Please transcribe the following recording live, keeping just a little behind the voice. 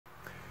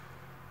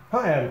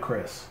Hi, I'm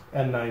Chris,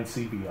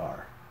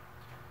 N9CBR.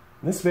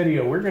 In this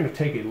video, we're going to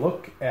take a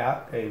look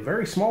at a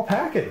very small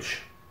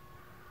package.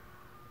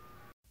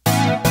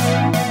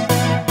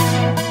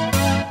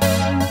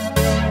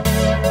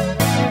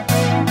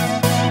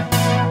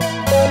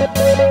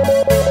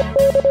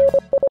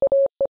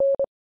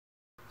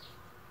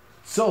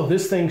 So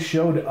this thing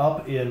showed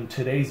up in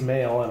today's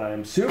mail, and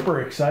I'm super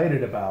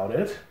excited about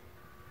it.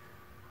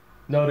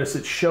 Notice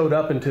it showed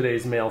up in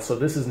today's mail, so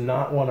this is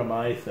not one of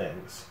my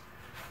things.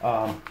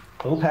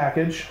 Little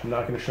package. I'm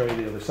not going to show you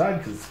the other side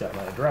because it's got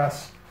my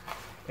address.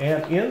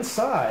 And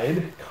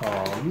inside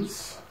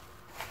comes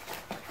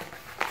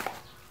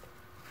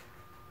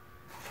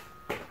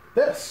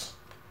this.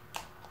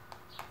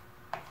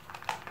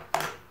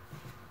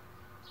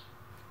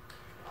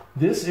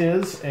 This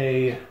is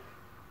a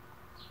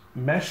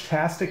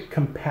Meshtastic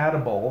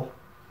compatible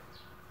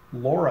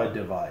LoRa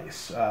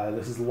device.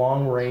 This is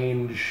long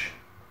range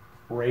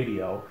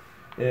radio.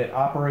 It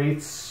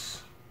operates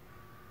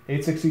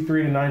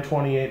 863 to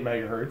 928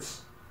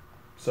 megahertz.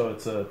 So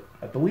it's I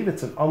believe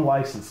it's an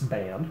unlicensed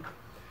band.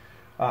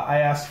 I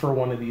asked for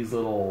one of these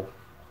little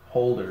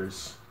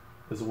holders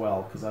as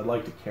well because I'd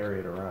like to carry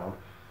it around.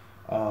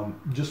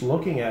 Just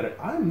looking at it,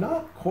 I'm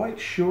not quite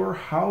sure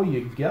how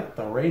you get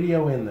the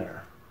radio in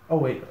there. Oh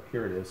wait,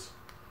 here it is.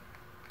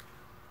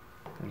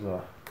 There's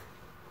a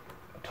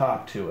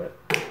top to it.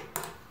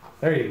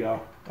 There you go.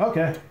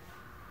 Okay.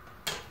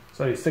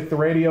 So you stick the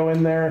radio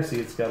in there. See,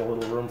 it's got a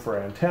little room for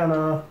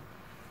antenna.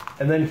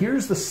 And then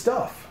here's the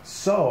stuff.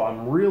 So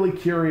I'm really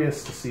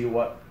curious to see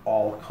what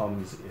all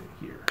comes in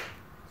here.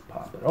 Let's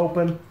pop it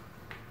open.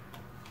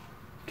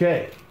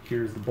 Okay,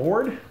 here's the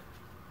board.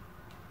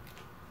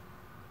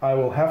 I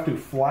will have to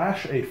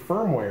flash a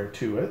firmware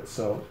to it,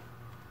 so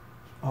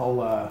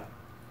I'll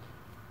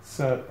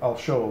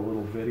show a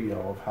little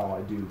video of how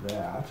I do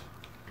that.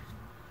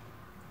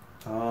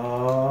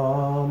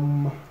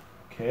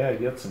 Okay, I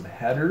get some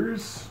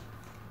headers.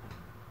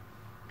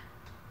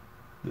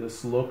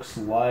 This looks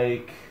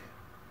like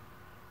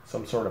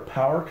some sort of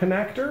power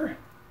connector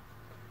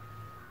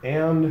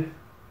and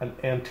an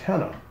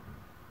antenna.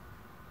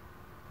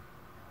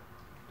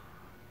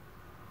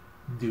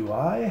 Do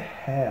I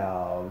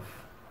have,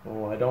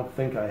 oh, I don't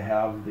think I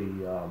have the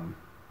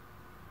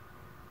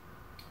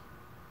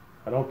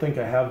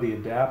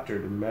adapter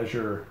to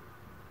measure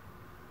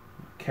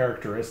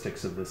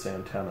characteristics of this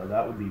antenna.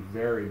 That would be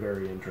very,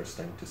 very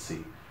interesting to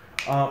see.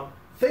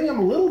 Thing I'm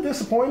a little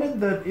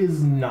disappointed that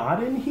is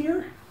not in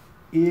here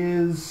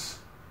is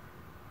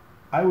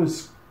I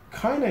was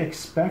kind of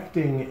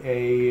expecting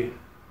a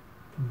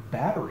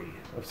battery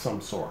of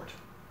some sort.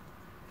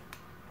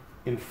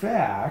 In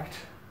fact,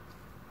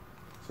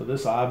 so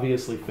this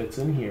obviously fits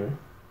in here,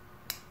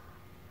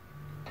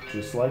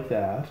 just like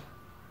that.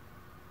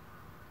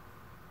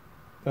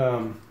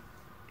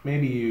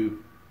 Maybe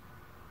you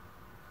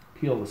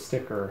peel the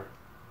sticker,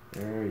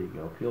 there you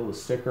go, peel the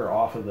sticker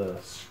off of the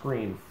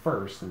screen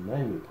first and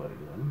then you put it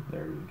in,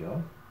 there you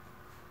go.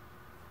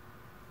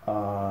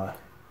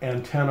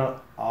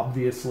 Antenna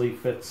obviously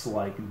fits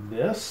like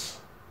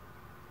this,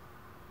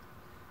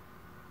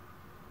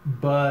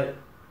 but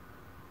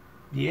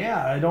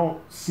yeah, I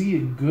don't see a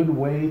good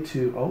way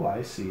to, oh,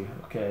 I see,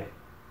 okay,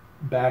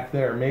 back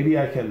there, maybe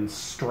I can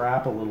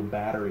strap a little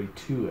battery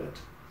to it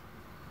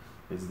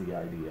is the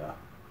idea.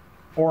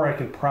 Or I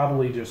can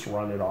probably just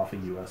run it off a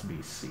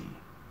USB-C.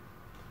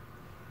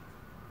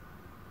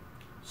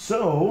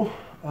 So,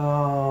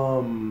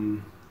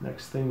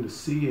 next thing to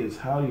see is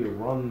how you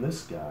run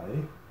this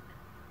guy.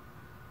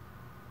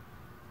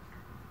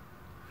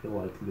 I feel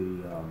like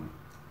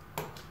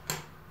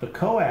the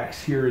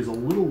coax here is a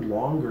little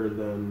longer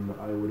than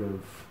I would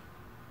have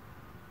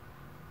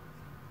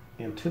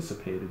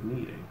anticipated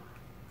needing.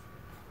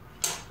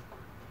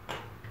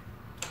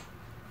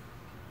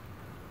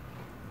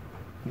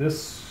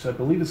 This, I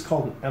believe, is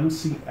called an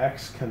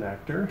MCX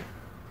connector.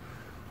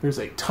 There's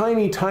a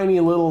tiny, tiny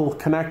little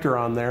connector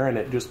on there, and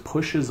it just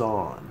pushes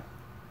on.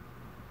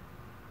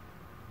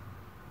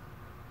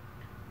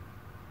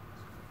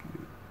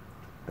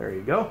 There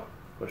you go.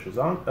 Pushes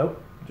on. Oh,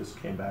 just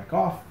came back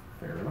off.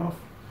 Fair enough.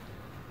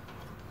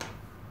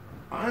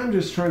 I'm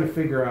just trying to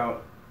figure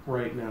out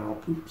right now.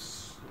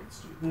 Oops.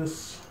 Let's do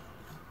this.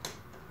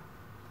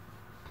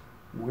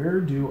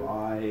 Where do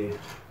I...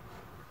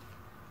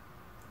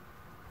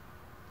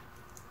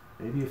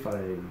 Maybe if I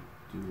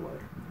do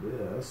like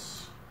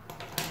this.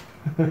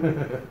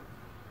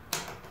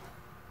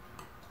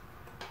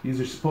 These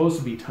are supposed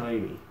to be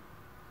tiny.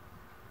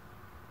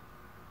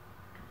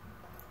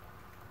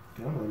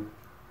 Come on.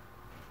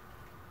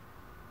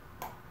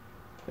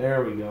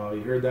 There we go.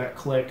 You heard that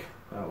click?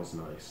 That was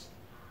nice.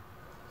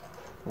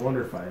 I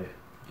wonder if I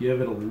give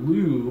it a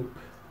loop.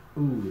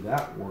 Ooh,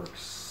 that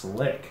works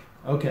slick.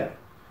 Okay.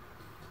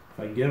 If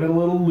I give it a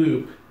little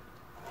loop,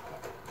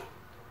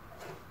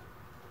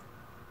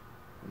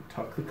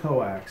 tuck the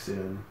coax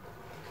in.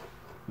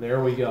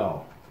 There we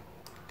go.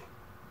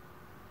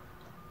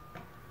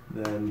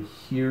 Then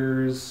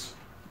here's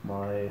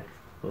my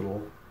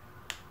little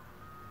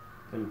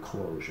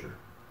enclosure.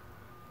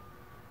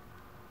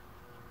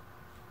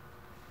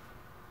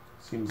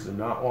 Seems to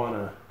not want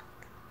to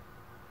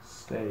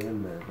stay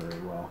in there very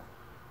well.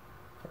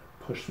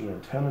 Push the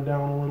antenna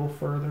down a little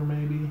further,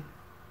 maybe.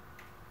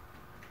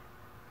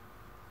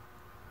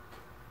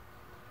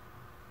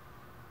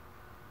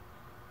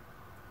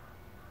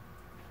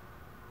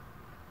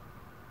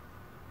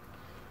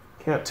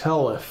 Can't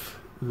tell if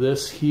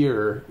this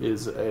here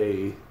is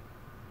a,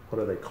 what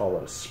do they call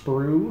it, a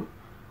sprue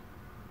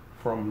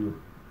from the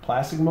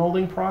plastic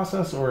molding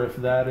process, or if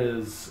that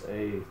is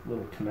a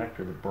little connector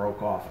that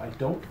broke off. I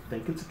don't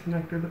think it's a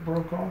connector that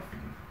broke off.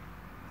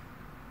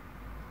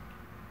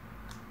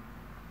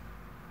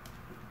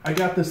 I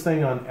got this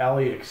thing on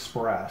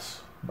AliExpress,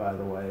 by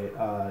the way.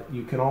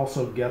 You can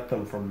also get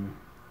them from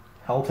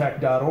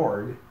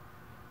heltech.org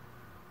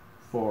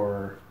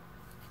for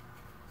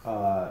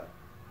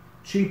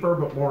cheaper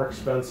but more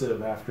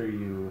expensive after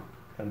you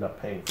end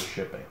up paying for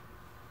shipping.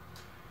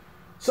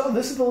 So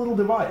this is the little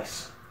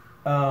device.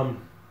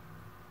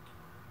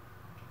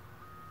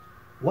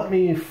 Let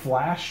me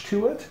flash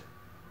to it,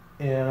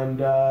 and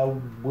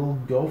we'll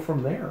go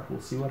from there.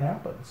 We'll see what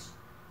happens.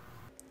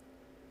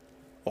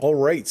 All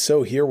right,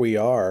 so here we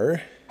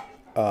are.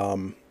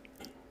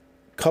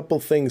 Couple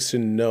things to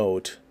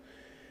note.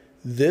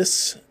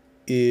 This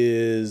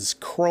is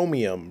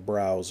Chromium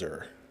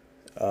browser.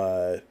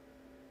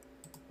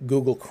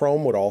 Google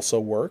Chrome would also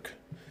work,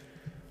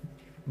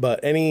 but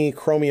any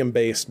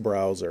Chromium-based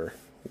browser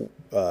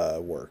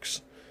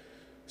works.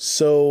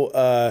 So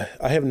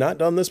I have not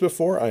done this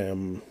before.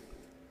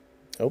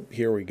 Oh,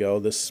 here we go.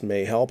 This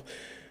may help.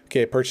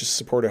 Okay, purchase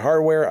supported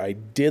hardware. I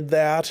did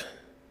that.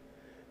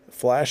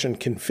 Flash and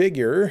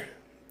configure.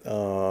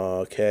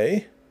 Okay.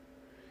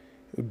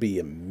 It would be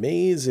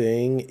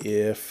amazing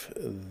if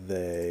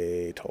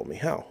they told me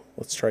how.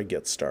 Let's try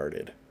get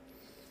started.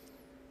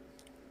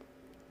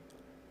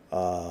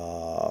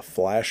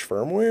 Flash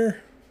firmware.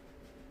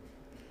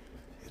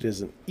 It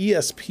is an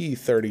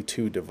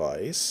ESP32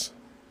 device.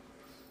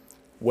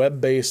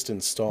 Web-based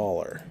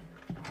installer.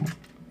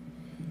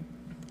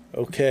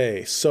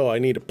 Okay, so I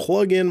need to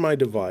plug in my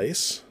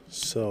device.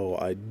 So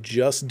I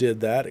just did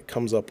that. It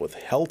comes up with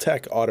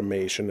Heltech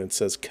automation and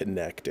says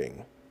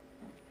connecting.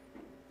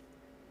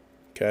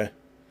 Okay.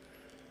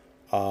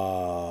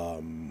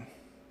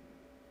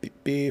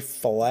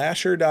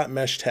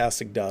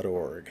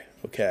 Flasher.meshtastic.org.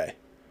 Okay.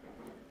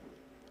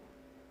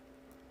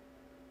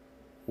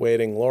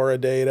 Waiting LoRa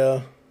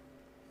data.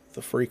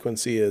 The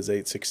frequency is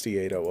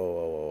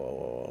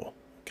 868.00000.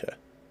 Okay.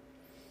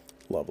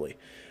 Lovely.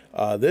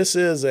 This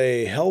is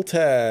a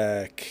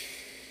Heltech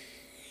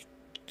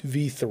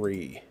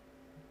V3.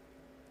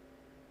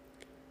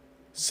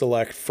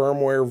 Select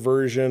firmware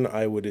version.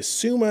 I would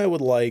assume I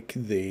would like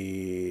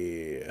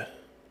the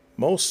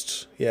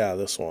most, yeah,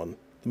 this one,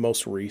 the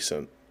most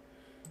recent,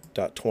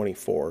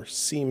 .24.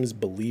 Seems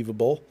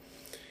believable.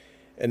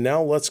 And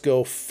now let's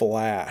go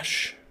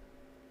flash.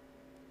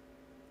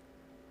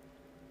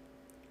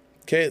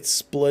 Okay, it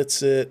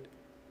splits it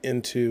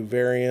into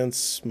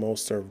variants.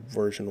 Most are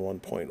version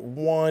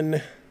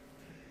 1.1.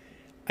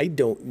 I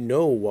don't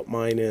know what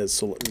mine is,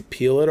 so let me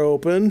peel it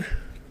open.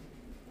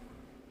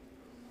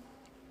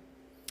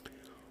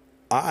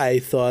 I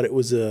thought it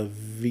was a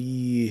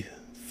V3.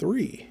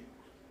 It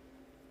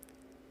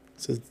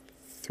says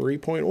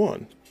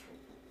 3.1.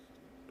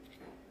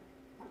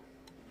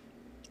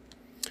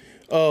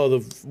 Oh, the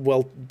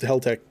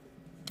Heltech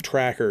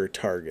tracker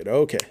target.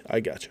 Okay,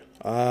 I gotcha.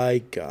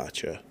 I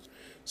gotcha.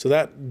 So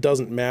that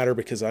doesn't matter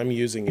because I'm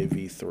using a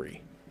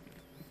V3.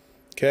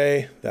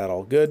 Okay, that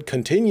all good.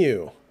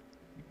 Continue.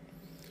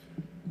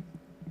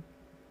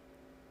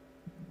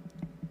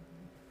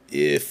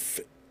 If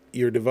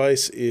your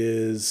device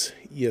is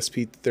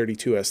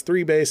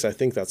ESP32S3 base, I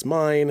think that's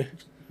mine,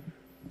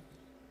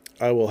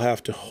 I will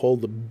have to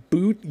hold the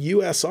boot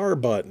USR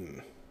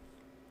button.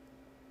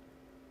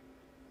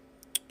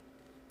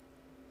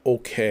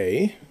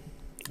 Okay,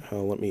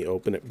 let me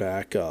open it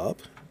back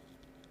up.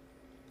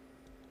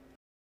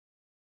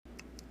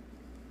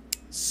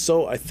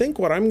 So I think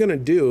what I'm going to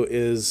do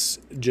is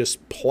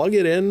just plug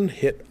it in,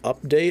 hit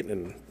update,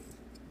 and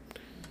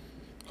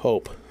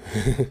hope.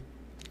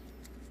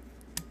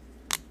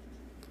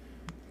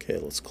 Okay,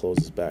 let's close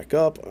this back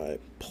up. I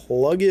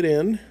plug it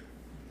in.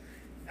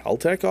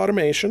 Heltech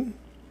automation.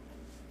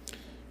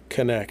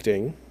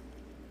 Connecting.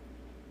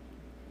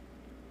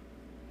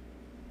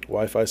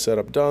 Wi-Fi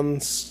setup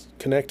done.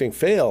 Connecting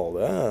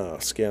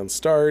failed. Scan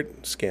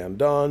start. Scan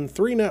done.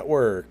 3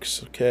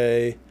 networks.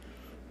 Okay.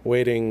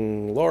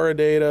 Waiting LoRa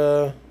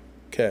data.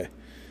 Okay.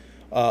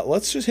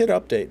 Let's just hit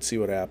update, see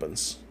what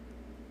happens.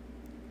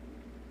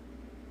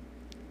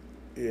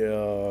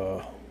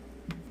 Yeah.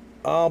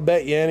 I'll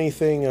bet you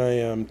anything I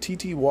am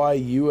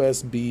TTY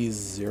USB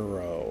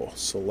 0.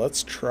 So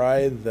let's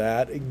try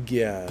that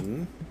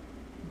again.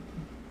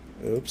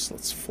 Oops,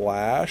 let's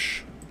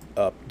flash.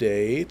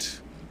 Update.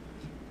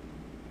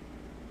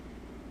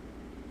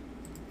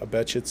 I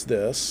bet you it's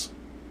this,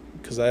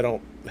 because I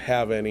don't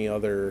have any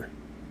other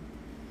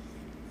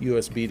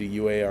USB to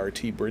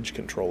UART bridge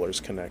controllers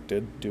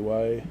connected. Do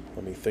I?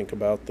 Let me think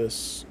about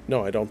this.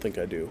 No, I don't think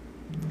I do.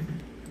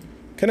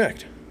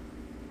 Connect.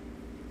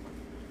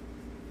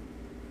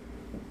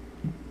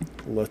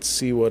 Let's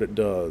see what it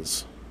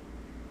does.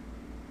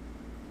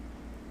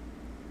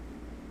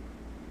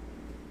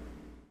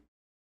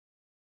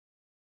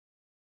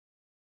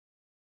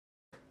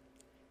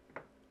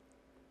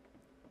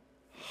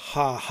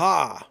 Ha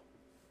ha.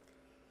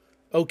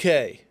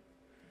 Okay.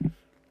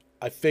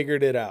 I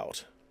figured it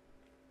out.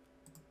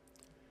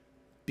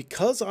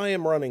 Because I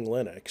am running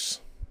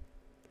Linux,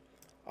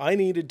 I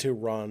needed to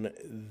run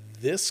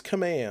this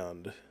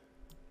command,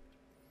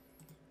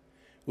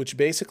 which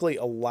basically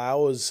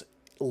allows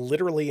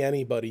literally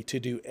anybody to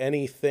do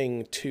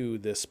anything to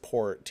this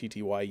port,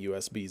 TTY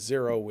USB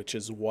 0, which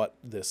is what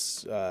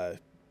this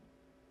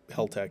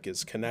Heltec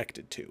is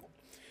connected to.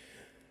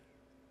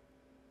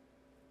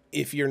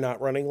 If you're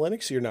not running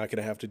Linux, you're not going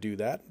to have to do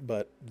that,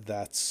 but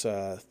that's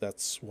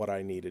what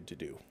I needed to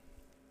do.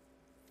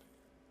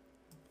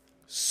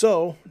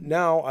 So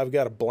now I've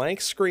got a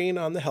blank screen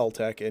on the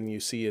Heltec, and you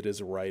see it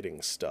is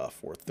writing stuff.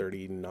 We're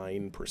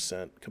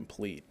 39%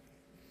 complete.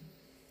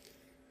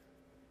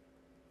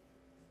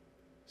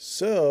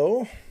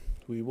 So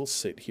we will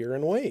sit here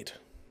and wait.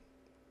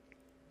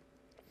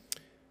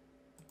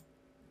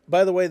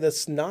 By the way,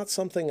 that's not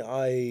something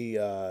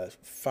I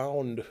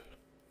found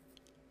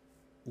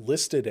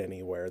listed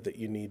anywhere, that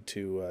you need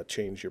to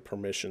change your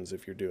permissions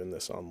if you're doing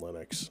this on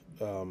Linux.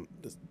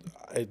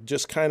 It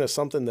just kind of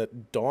something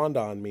that dawned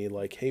on me,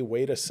 like, hey,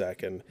 wait a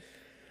second,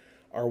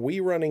 are we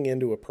running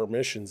into a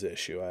permissions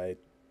issue? I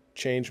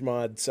change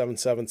mod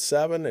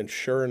 777 and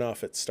sure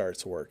enough it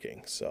starts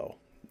working. So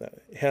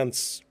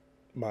hence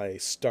my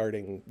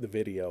starting the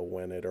video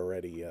when it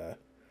already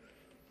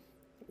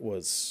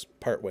was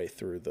partway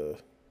through the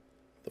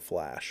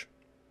flash.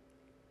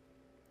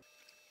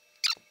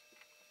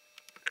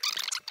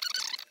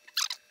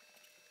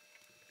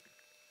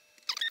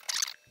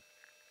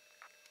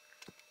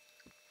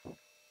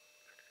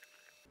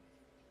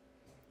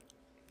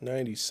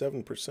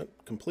 %,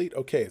 complete.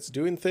 Okay, it's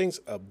doing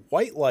things. A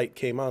white light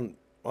came on.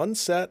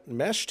 Unset.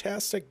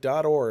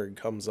 Meshtastic.org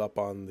comes up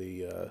on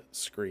the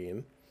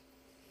screen.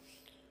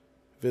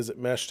 Visit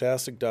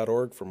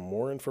meshtastic.org for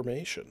more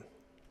information.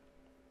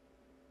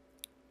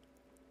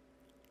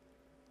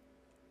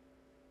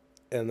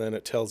 And then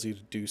it tells you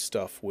to do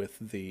stuff with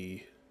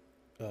the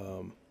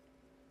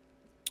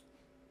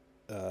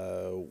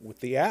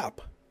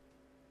app.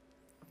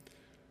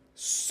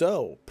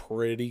 So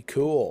pretty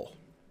cool.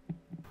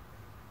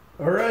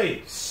 All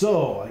right,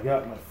 so I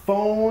got my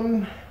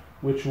phone,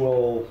 which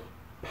will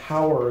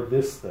power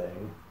this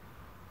thing,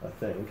 I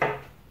think.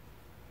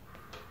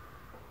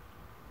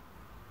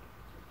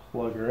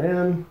 Plug her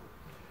in.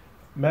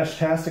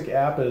 Meshtastic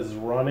app is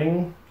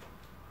running,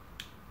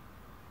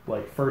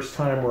 like first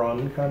time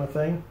run kind of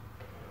thing.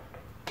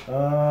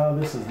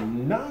 This is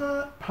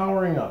not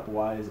powering up.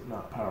 Why is it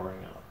not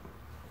powering up?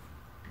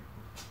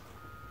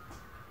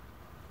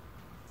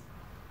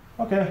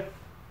 Okay,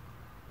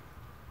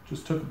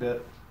 just took a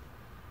bit.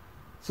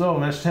 So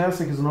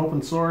Meshtastic is an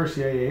open source,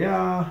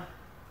 yeah.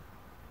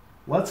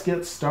 Let's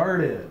get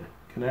started.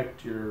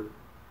 Connect your,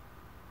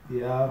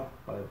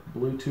 by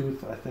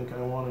Bluetooth, I think I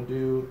want to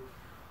do.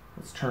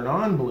 Let's turn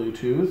on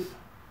Bluetooth.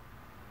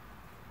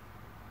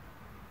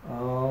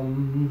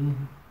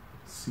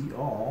 See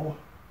all.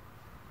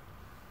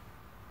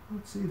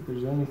 Let's see if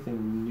there's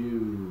anything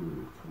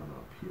new coming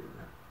up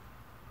here.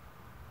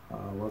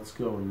 Let's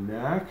go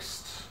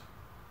next.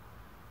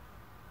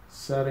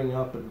 Setting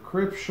up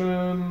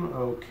encryption,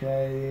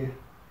 okay.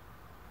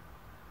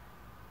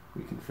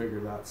 We can figure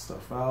that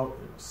stuff out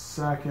in a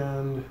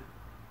second.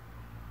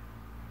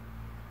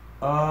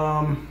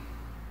 Well,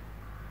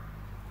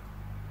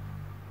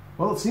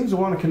 it seems to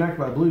want to connect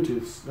by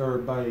Bluetooth, or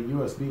by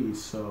USB,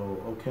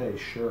 so okay,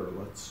 sure,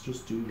 let's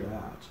just do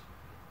that.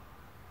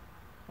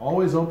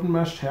 Always open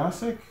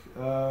Meshtastic?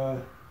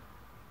 Meh,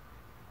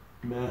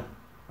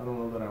 I don't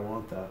know that I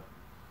want that.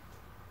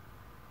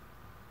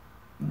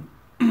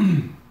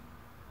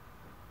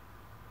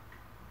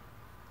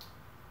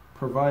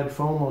 Provide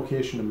phone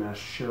location to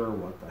mesh. Sure,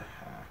 what the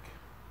heck.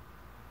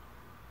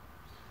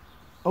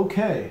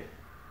 Okay.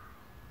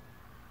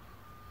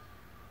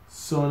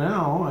 So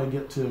now I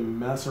get to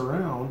mess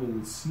around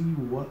and see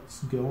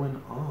what's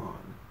going on.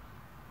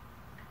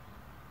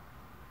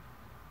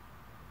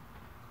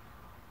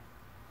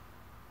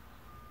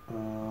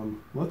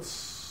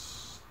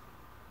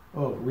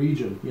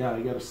 Region. Yeah,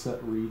 I gotta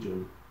set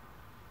region.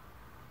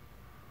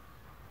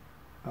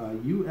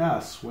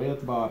 US, way at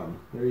the bottom.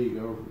 There you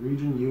go,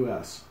 region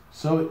US.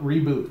 So it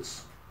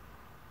reboots.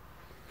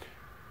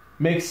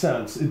 Makes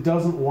sense. It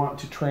doesn't want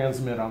to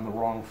transmit on the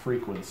wrong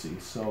frequency.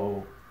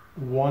 So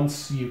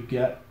once you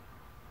get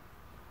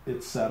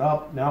it set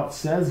up, now it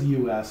says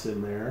US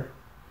in there.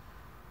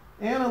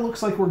 And it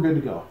looks like we're good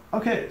to go.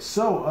 Okay,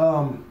 so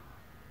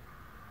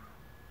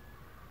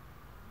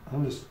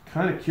I'm just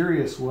kind of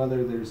curious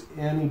whether there's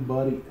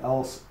anybody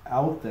else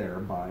out there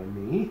by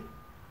me.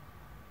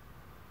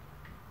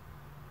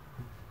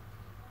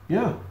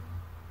 Yeah.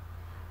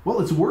 Well,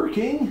 it's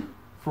working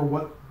for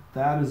what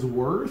that is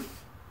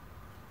worth.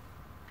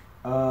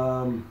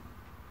 I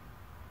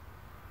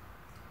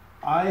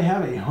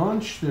have a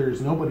hunch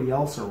there's nobody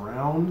else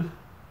around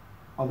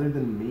other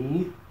than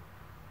me.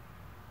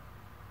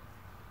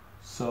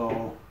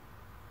 So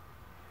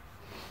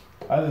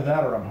either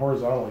that or I'm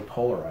horizontally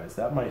polarized.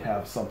 That might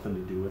have something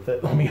to do with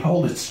it. Let me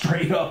hold it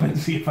straight up and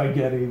see if I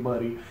get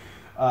anybody.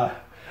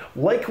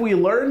 Like we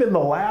learned in the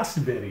last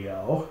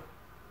video,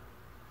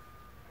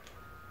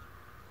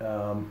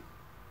 there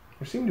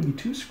seem to be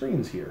two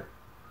screens here.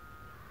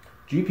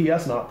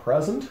 GPS not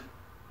present.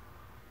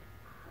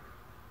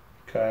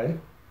 Okay.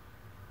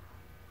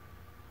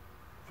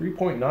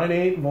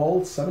 3.98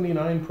 volts,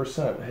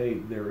 79%. Hey,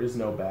 there is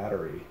no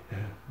battery,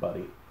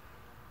 buddy.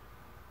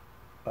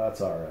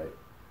 That's all right.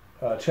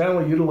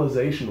 Channel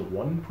utilization,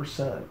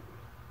 1%.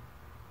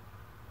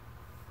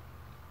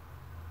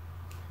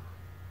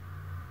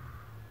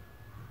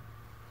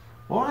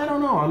 Well, I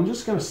don't know. I'm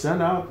just going to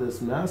send out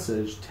this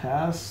message,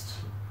 test,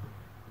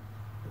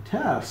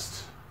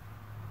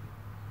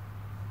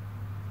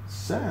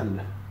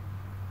 send.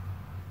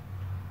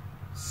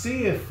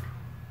 See if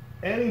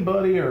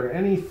anybody or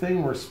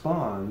anything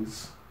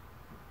responds.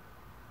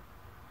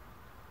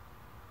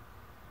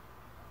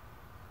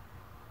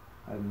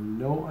 I have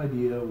no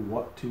idea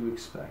what to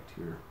expect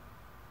here.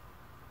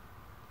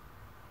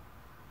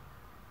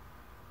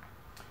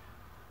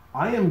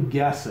 I am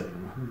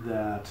guessing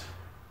that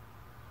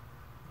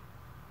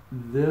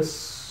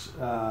this,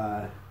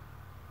 I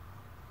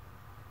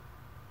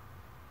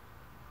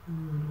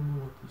don't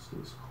know what this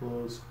is,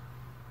 close.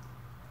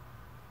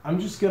 I'm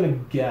just going to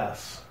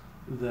guess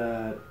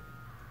that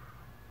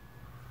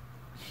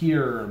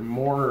here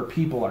more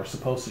people are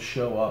supposed to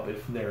show up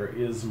if there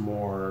is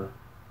more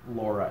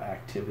LoRa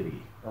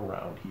activity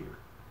around here.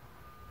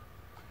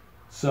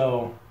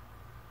 So,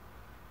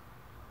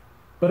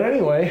 but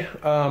anyway,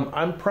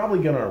 I'm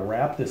probably going to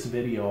wrap this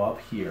video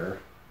up here.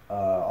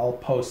 I'll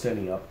post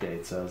any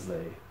updates as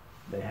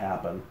they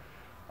happen.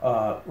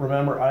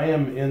 Remember, I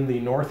am in the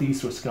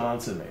northeast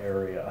Wisconsin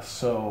area,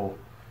 so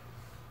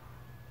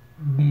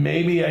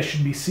maybe I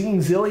should be seeing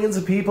zillions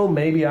of people.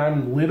 Maybe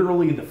I'm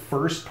literally the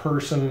first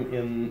person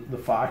in the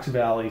Fox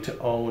Valley to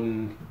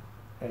own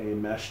a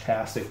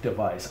Meshtastic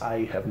device.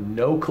 I have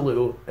no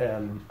clue,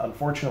 and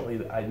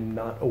unfortunately I'm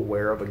not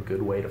aware of a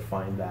good way to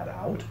find that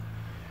out.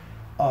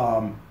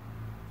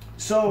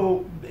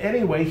 So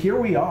anyway, here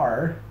we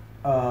are.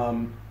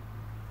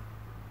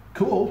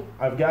 Cool,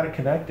 I've got it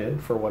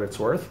connected for what it's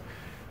worth.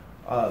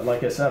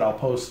 Like I said, I'll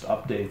post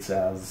updates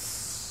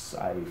as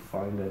I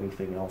find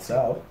anything else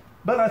out.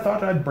 But I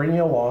thought I'd bring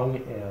you along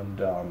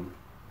and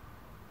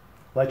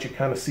let you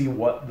kind of see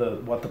what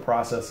the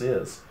process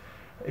is.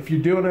 If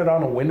you're doing it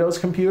on a Windows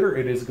computer,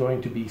 it is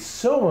going to be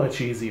so much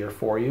easier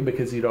for you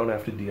because you don't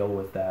have to deal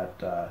with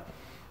that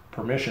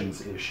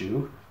permissions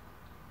issue.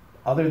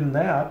 Other than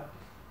that,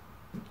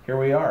 here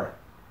we are.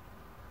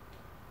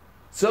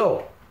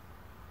 So,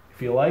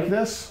 if you like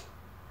this,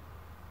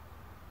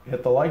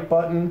 hit the like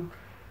button.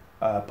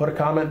 Put a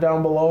comment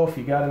down below if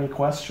you got any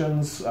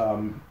questions.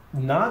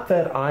 Not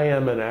that I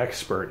am an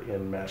expert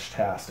in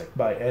Meshtastic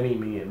by any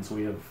means.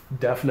 We have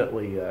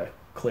definitely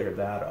cleared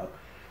that up.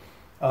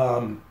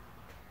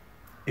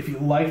 If you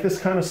like this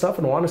kind of stuff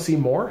and want to see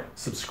more,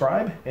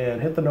 subscribe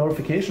and hit the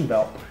notification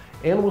bell.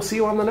 And we'll see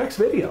you on the next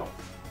video.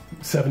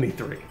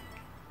 73.